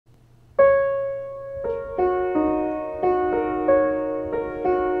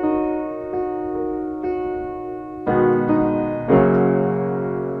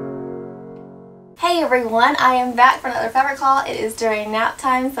everyone, I am back for another fabric haul. It is during nap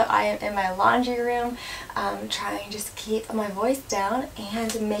time, so I am in my laundry room trying to just keep my voice down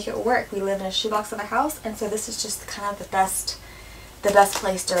and make it work. We live in a shoebox of a house, and so this is just kind of the best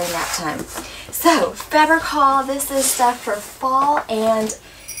place during nap time. So, fabric haul, this is stuff for fall and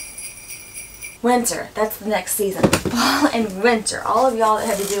winter. That's the next season. Fall and winter. All of y'all that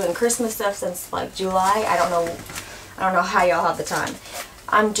have been doing Christmas stuff since like July, I don't know how y'all have the time.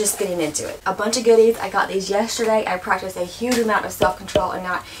 I'm just getting into it. A bunch of goodies. I got these yesterday. I practiced a huge amount of self-control and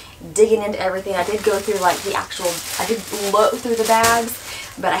not digging into everything. I did go through like I did look through the bags,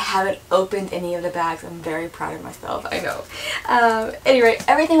 but I haven't opened any of the bags. I'm very proud of myself, I know. Anyway,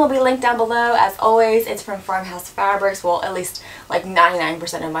 everything will be linked down below. As always, it's from Farmhouse Fabrics. Well, at least like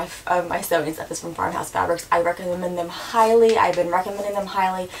 99% of my sewing stuff is from Farmhouse Fabrics. I recommend them highly. I've been recommending them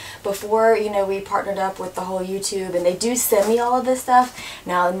highly before, you know, we partnered up with the whole YouTube, and they do send me all of this stuff.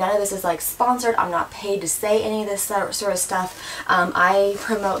 Now, none of this is like sponsored. I'm not paid to say any of this sort of stuff. I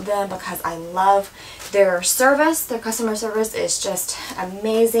promote them because I love their service. Their customer service is just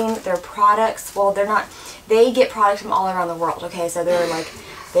amazing. Their products, well, they get products from all around the world, okay? So they're like,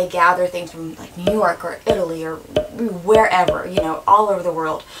 they gather things from like New York or Italy or wherever, you know, all over the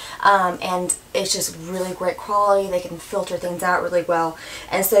world. And it's just really great quality. They can filter things out really well.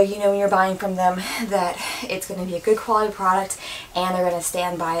 And so, you know, when you're buying from them, that it's going to be a good quality product and they're going to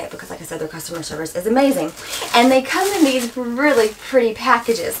stand by it because, like I said, their customer service is amazing. And they come in these really pretty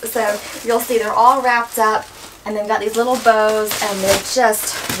packages. So you'll see they're all wrapped up. And they've got these little bows, and they're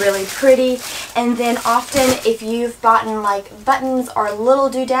just really pretty. And then often, if you've bought like buttons or little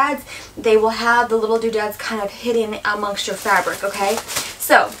doodads, they will have the little doodads kind of hidden amongst your fabric, okay?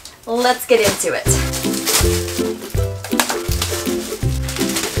 So, let's get into it.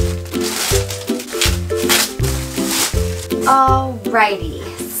 Alrighty,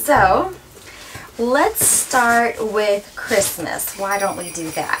 so let's start with Christmas. Why don't we do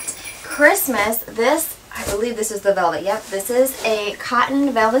that? Christmas, I believe this is the velvet. Yep, this is a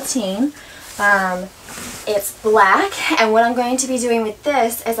cotton velveteen. It's black, and what I'm going to be doing with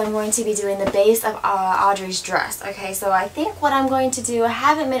this is I'm going to be doing the base of Audrey's dress. Okay, so I think what I'm going to do, I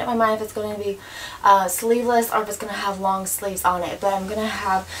haven't made up my mind if it's going to be sleeveless or if it's going to have long sleeves on it, but I'm going to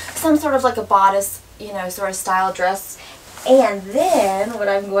have some sort of like a bodice, you know, sort of style dress. And then what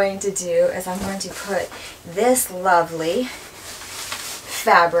I'm going to do is I'm going to put this lovely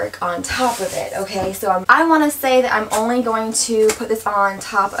fabric on top of it, okay? So I want to say that I'm only going to put this on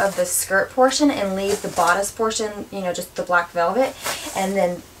top of the skirt portion and leave the bodice portion, you know, just the black velvet. And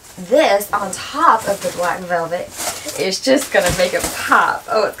then this on top of the black velvet is just going to make it pop.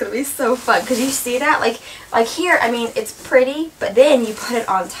 Oh, it's going to be so fun. Because you see that? Like here, I mean, it's pretty, but then you put it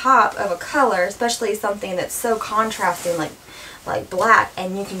on top of a color, especially something that's so contrasting like black,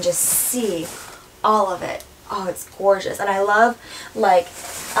 and you can just see all of it. Oh, it's gorgeous. And I love, like,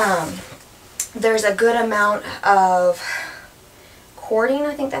 there's a good amount of cording,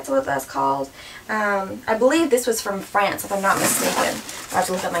 I think that's what that's called. I believe this was from France, if I'm not mistaken. I have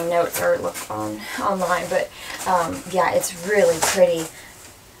to look at my notes or look online, but yeah, it's really pretty.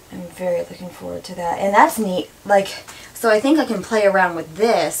 I'm very looking forward to that. And that's neat. Like, so I think I can play around with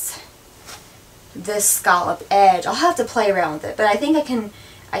this scallop edge. I'll have to play around with it, but I think I can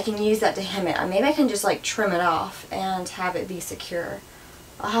use that to hem it. Maybe I can just like trim it off and have it be secure.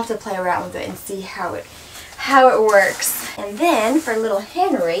 I'll have to play around with it and see how it works. And then for little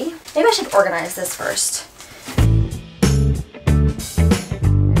Henry, maybe I should organize this first.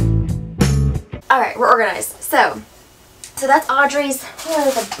 Alright, we're organized. So that's Audrey's.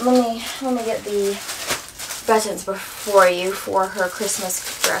 Let me get the buttons before you for her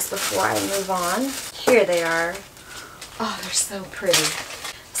Christmas dress before I move on. Here they are. Oh, they're so pretty.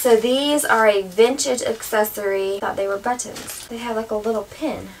 So these are a vintage accessory. I thought they were buttons. They have like a little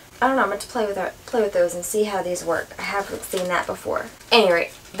pin. I don't know, I'm going to play with those and see how these work. I haven't seen that before. Anyway,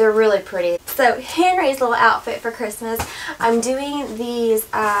 they're really pretty. So Henry's little outfit for Christmas, I'm doing these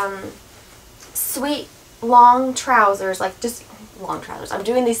sweet long trousers, like just long trousers. I'm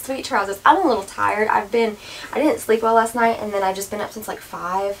doing these sweet trousers. I'm a little tired. I didn't sleep well last night, and then I just been up since like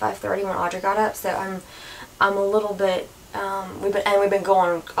 5:30 when Audrey got up, so I'm a little bit we've been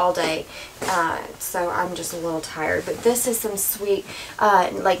going all day, so I'm just a little tired. But this is some sweet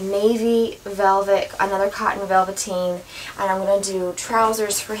like navy velvet, another cotton velveteen, and I'm gonna do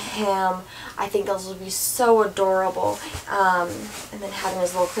trousers for him. I think those will be so adorable. And then having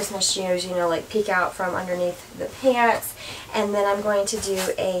his little Christmas shoes, you know, like peek out from underneath the pants. And then I'm going to do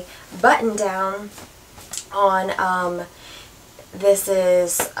a button down on this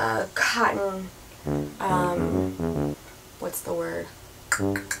is cotton what's the word?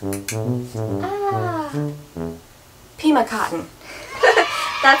 Pima cotton.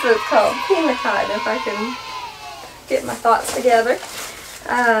 That's what it's called, Pima cotton, if I can get my thoughts together.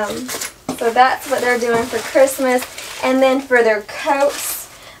 So that's what they're doing for Christmas. And then for their coats,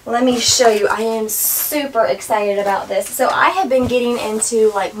 let me show you. I am super excited about this. So I have been getting into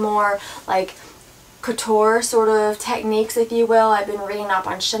like more like couture sort of techniques, if you will. I've been reading up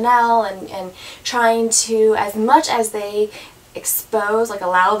on Chanel and trying to, as much as they expose, like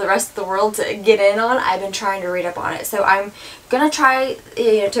allow the rest of the world to get in on, I've been trying to read up on it. So I'm going to try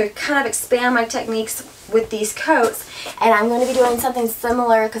to kind of expand my techniques with these coats, and I'm going to be doing something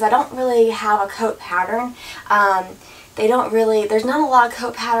similar because I don't really have a coat pattern. There's not a lot of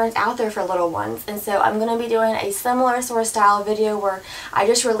coat patterns out there for little ones, and so I'm going to be doing a similar sort of style video where I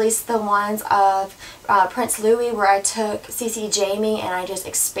just released the ones of Prince Louis, where I took CC Jamie and I just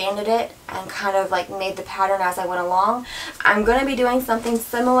expanded it and kind of like made the pattern as I went along. I'm going to be doing something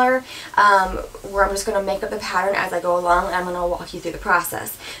similar where I'm just going to make up the pattern as I go along, and I'm going to walk you through the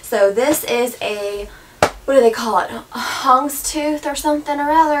process. So this is a, what do they call it, a houndstooth or something or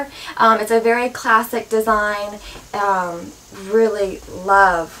other. It's a very classic design. Really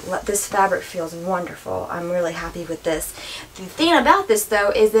love this fabric, feels wonderful. I'm really happy with this. The thing about this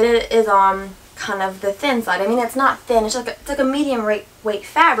though is that it is on kind of the thin side. I mean, it's not thin, it's like a medium weight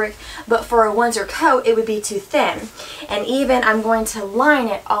fabric, but for a winter coat it would be too thin. And even I'm going to line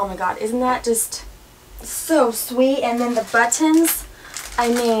it. Oh my god, isn't that just so sweet? And then the buttons, I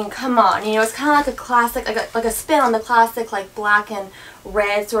mean, come on, you know, it's kind of like a classic, like a spin on the classic, like black and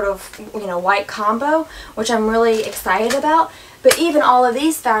red sort of, you know, white combo, which I'm really excited about. But even all of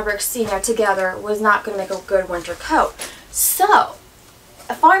these fabrics, you know, together was not going to make a good winter coat. So,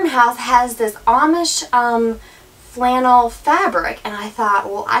 a Farmhouse has this Amish flannel fabric, and I thought,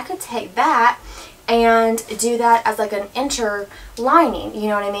 well, I could take that and do that as like an interlining, you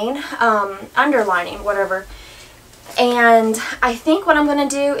know what I mean? Underlining, whatever. And I think what I'm going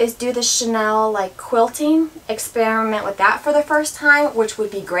to do is do the Chanel like quilting, experiment with that for the first time, which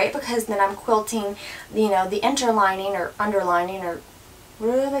would be great because then I'm quilting, you know, the interlining or underlining, or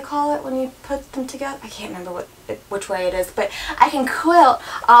what do they call it when you put them together? I can't remember which way it is, but I can quilt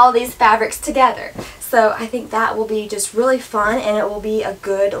all these fabrics together. So I think that will be just really fun, and it will be a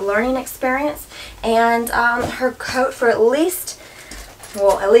good learning experience. And her coat for at least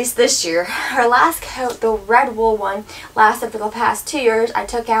this year. Her last coat, the red wool one, lasted for the past 2 years. I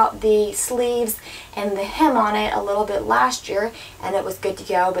took out the sleeves and the hem on it a little bit last year, and it was good to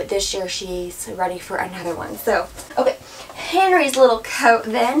go, but this year she's ready for another one. So, okay, Henry's little coat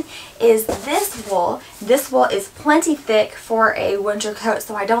then is this wool. This wool is plenty thick for a winter coat,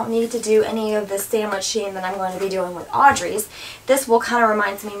 so I don't need to do any of the sandwiching that I'm going to be doing with Audrey's. This wool kind of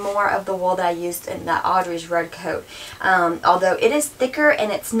reminds me more of the wool that I used in that Audrey's red coat, although it is thicker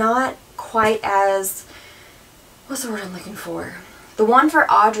and it's not quite as, what's the word I'm looking for? The one for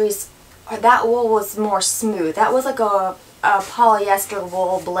Audrey's, that wool was more smooth. That was like a polyester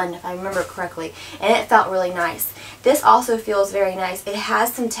wool blend, if I remember correctly, and it felt really nice. This also feels very nice. It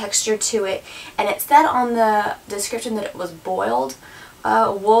has some texture to it, and it said on the description that it was boiled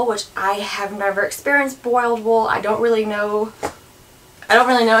wool, which I have never experienced boiled wool. I don't really know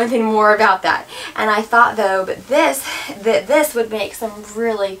anything more about that. And I thought though, but this would make some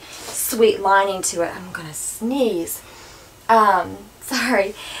really sweet lining to it. I'm gonna sneeze.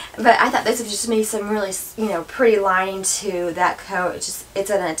 Sorry, but I thought this would just make some really, you know, pretty lining to that coat. It's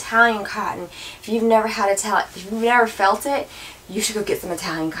an Italian cotton. If you've never felt it, you should go get some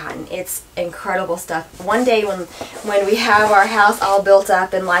Italian cotton. It's incredible stuff. One day when we have our house all built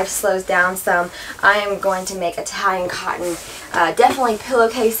up and life slows down some, I am going to make Italian cotton. Definitely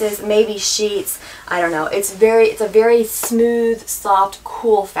pillowcases, maybe sheets. I don't know. It's a very smooth, soft,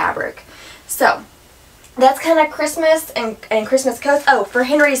 cool fabric. So that's kind of Christmas and Christmas coats. Oh, for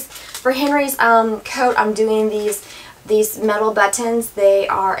Henry's coat, I'm doing these metal buttons. They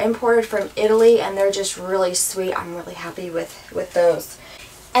are imported from Italy, and they're just really sweet. I'm really happy with those.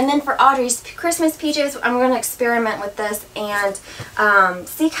 And then for Audrey's Christmas PJs, I'm going to experiment with this and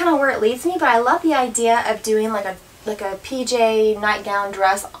see kind of where it leads me. But I love the idea of doing like a PJ nightgown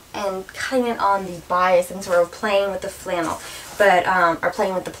dress and cutting it on the bias and sort of playing with the flannel, but or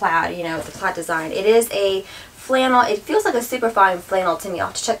playing with the plaid, you know, the plaid design. It is a flannel. It feels like a super fine flannel to me. I'll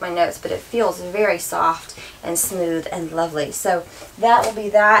have to check my notes, but it feels very soft and smooth and lovely. So that will be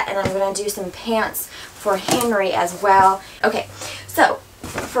that, and I'm going to do some pants for Henry as well. Okay, so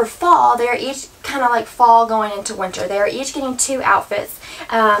for fall, they're each kind of like fall going into winter. They're each getting 2 outfits.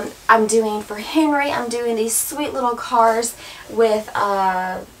 I'm doing for Henry, I'm doing these sweet little cars with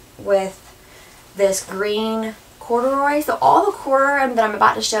this green corduroy. So all the corduroy that I'm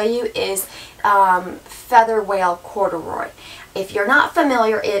about to show you is feather whale corduroy. If you're not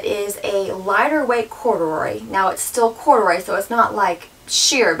familiar, it is a lighter weight corduroy. Now it's still corduroy, so it's not like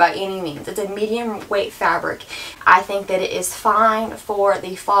sheer by any means. It's a medium weight fabric. I think that it is fine for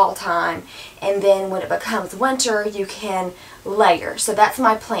the fall time, and then when it becomes winter you can layer. So that's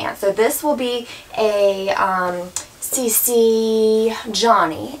my plan. So this will be a CC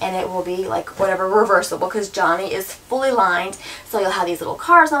Johnny, and it will be like whatever reversible, because Johnny is fully lined. So you'll have these little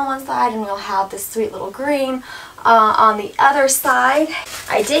cars on one side and you'll have this sweet little green on the other side.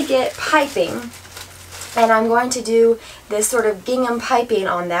 I did get piping, and I'm going to do this sort of gingham piping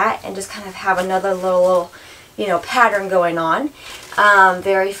on that and just kind of have another little you know, pattern going on.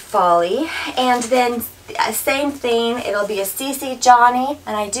 Very fall-y. And then same thing, it'll be a CC Johnny,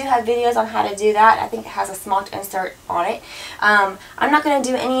 and I do have videos on how to do that. I think it has a smocked insert on it. I'm not going to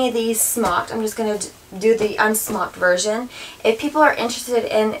do any of these smocked. I'm just going to do the unsmocked version. If people are interested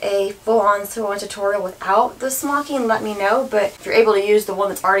in a full-on sewing tutorial without the smocking, let me know. But if you're able to use the one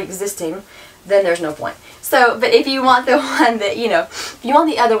that's already existing, then there's no point. So, but if you want the one that, you know, if you want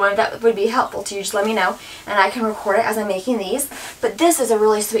the other one that would be helpful to you, just let me know, and I can record it as I'm making these. But this is a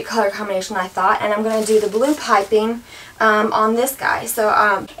really sweet color combination, I thought, and I'm going to do the blue piping on this guy. So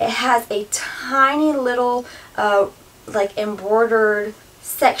it has a tiny little like embroidered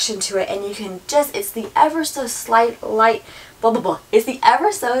section to it, and you can just, it's the ever so slight light blah blah blah. It's the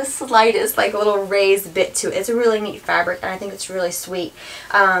ever so slightest like little raised bit to it. It's a really neat fabric, and I think it's really sweet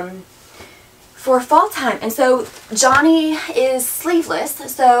for fall time. And so Johnny is sleeveless,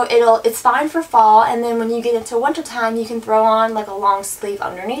 so it's fine for fall, and then when you get into winter time you can throw on like a long sleeve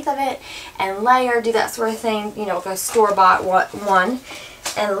underneath of it and layer, do that sort of thing, you know, with a store-bought one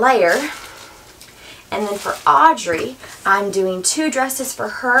and layer. And then for Audrey, I'm doing 2 dresses for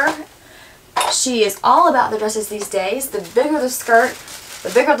her. She is all about the dresses these days. The bigger the skirt, the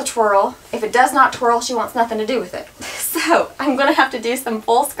bigger the twirl. If it does not twirl, she wants nothing to do with it. So I'm going to have to do some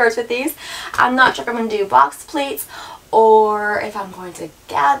full skirts with these. I'm not sure if I'm going to do box pleats or if I'm going to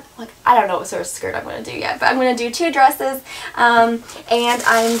I don't know what sort of skirt I'm going to do yet, but I'm going to do 2 dresses, and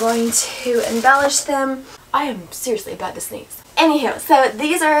I'm going to embellish them. I am seriously about to sneeze. Anywho, so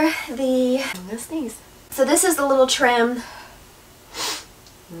these are the, I'm going to sneeze. So this is the little trim.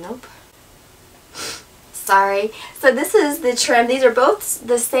 Nope. Sorry. So this is the trim. These are both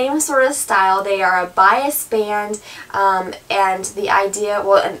the same sort of style. They are a bias band, and the idea,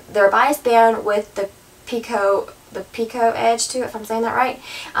 well, and they're a bias band with the picot edge to it, if I'm saying that right.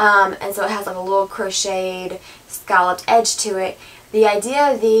 And so it has like a little crocheted scalloped edge to it. The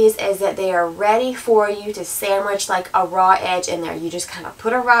idea of these is that they are ready for you to sandwich like a raw edge in there. You just kind of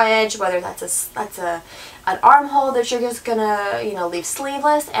put a raw edge, whether that's an armhole that you're just gonna, you know, leave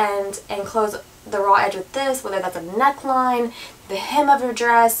sleeveless and close the raw edge with this, whether that's a neckline, the hem of your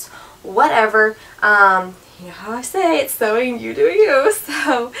dress, whatever. You know how I say, it's sewing, you do you.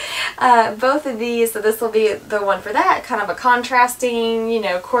 So both of these, so this will be the one for that, kind of a contrasting, you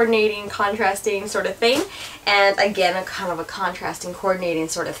know, coordinating, contrasting sort of thing. And again, a kind of a contrasting, coordinating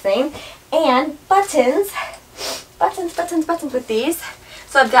sort of thing. And buttons with these.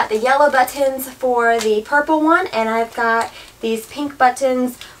 So I've got the yellow buttons for the purple one, and I've got these pink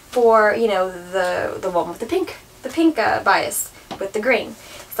buttons for, you know, the one with the pink bias with the green.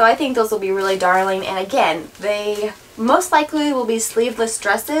 So I think those will be really darling, and again, they most likely will be sleeveless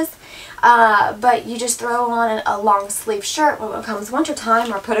dresses, but you just throw on a long sleeve shirt when it comes winter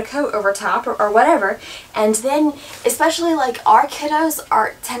time, or put a coat over top, or whatever. And then, especially like our kiddos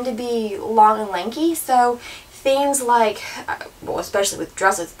tend to be long and lanky, so things like, well, especially with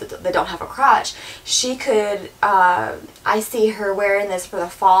dresses that don't have a crotch, she could, I see her wearing this for the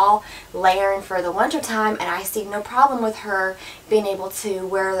fall, layering for the winter time, and I see no problem with her being able to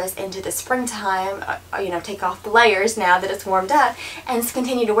wear this into the springtime, you know, take off the layers now that it's warmed up, and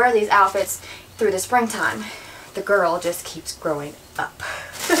continue to wear these outfits through the springtime. The girl just keeps growing up.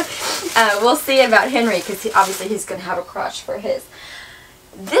 We'll see about Henry, because obviously he's going to have a crotch for his.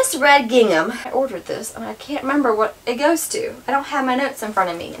 This red gingham, I ordered this, and I can't remember what it goes to. I don't have my notes in front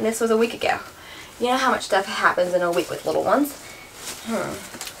of me, and this was a week ago. You know how much stuff happens in a week with little ones. I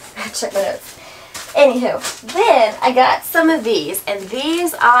have to check my notes. Anywho, then I got some of these, and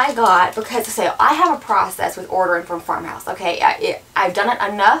these I got because, so I have a process with ordering from Farmhouse, okay? I've done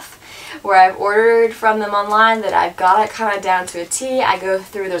it enough where I've ordered from them online that I've got it kind of down to a T. I go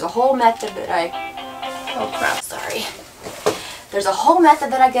through, there's a whole method that oh crap, sorry. There's a whole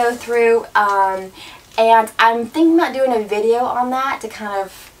method that I go through, and I'm thinking about doing a video on that to kind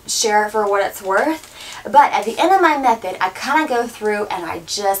of share it for what it's worth. But at the end of my method, I kind of go through and I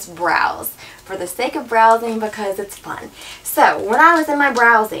just browse for the sake of browsing because it's fun. So when I was in my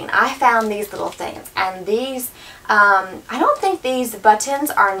browsing, I found these little things, and these, I don't think these buttons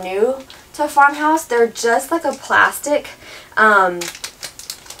are new to Farmhouse. They're just like a plastic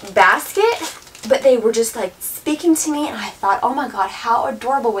basket, but they were just like speaking to me, and I thought, oh my god, how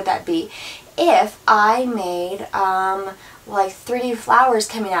adorable would that be if I made like 3D flowers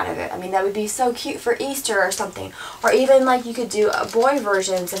coming out of it. I mean, that would be so cute for Easter or something. Or even like you could do boy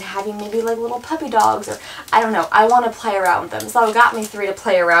versions and having maybe like little puppy dogs, or I don't know. I want to play around with them. So I got me 3 to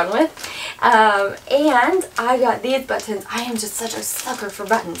play around with. And I got these buttons. I am just such a sucker for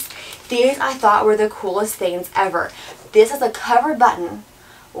buttons. These I thought were the coolest things ever. This is a covered button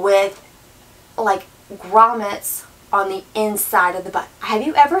with like grommets on the inside of the button. Have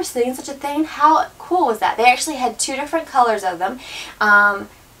you ever seen such a thing? How cool was that? They actually had 2 different colors of them, and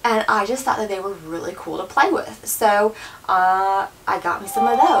I just thought that they were really cool to play with. So I got me some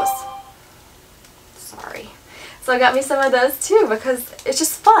of those. Sorry. So I got me some of those too, because it's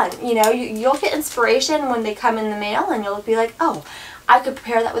just fun. You know, you'll get inspiration when they come in the mail, and you'll be like, oh, I could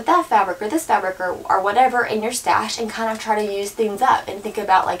pair that with that fabric or this fabric or whatever in your stash, and kind of try to use things up and think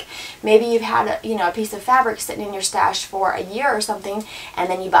about, like, maybe you've had a piece of fabric sitting in your stash for a year or something, and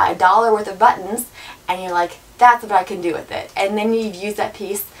then you buy $1 worth of buttons and you're like, that's what I can do with it, and then you've used that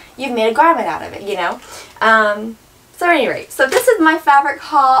piece, you've made a garment out of it, you know. So at any rate, so this is my fabric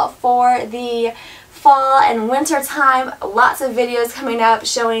haul for the fall and winter time. Lots of videos coming up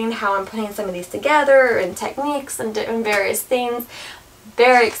showing how I'm putting some of these together and techniques and various things.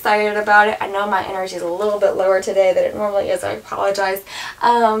 Very excited about it. I know my energy is a little bit lower today than it normally is. I apologize.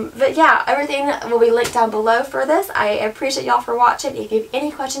 But yeah, everything will be linked down below for this. I appreciate y'all for watching. If you have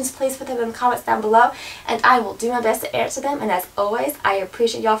any questions, please put them in the comments down below, and I will do my best to answer them. And as always, I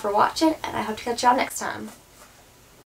appreciate y'all for watching, and I hope to catch y'all next time.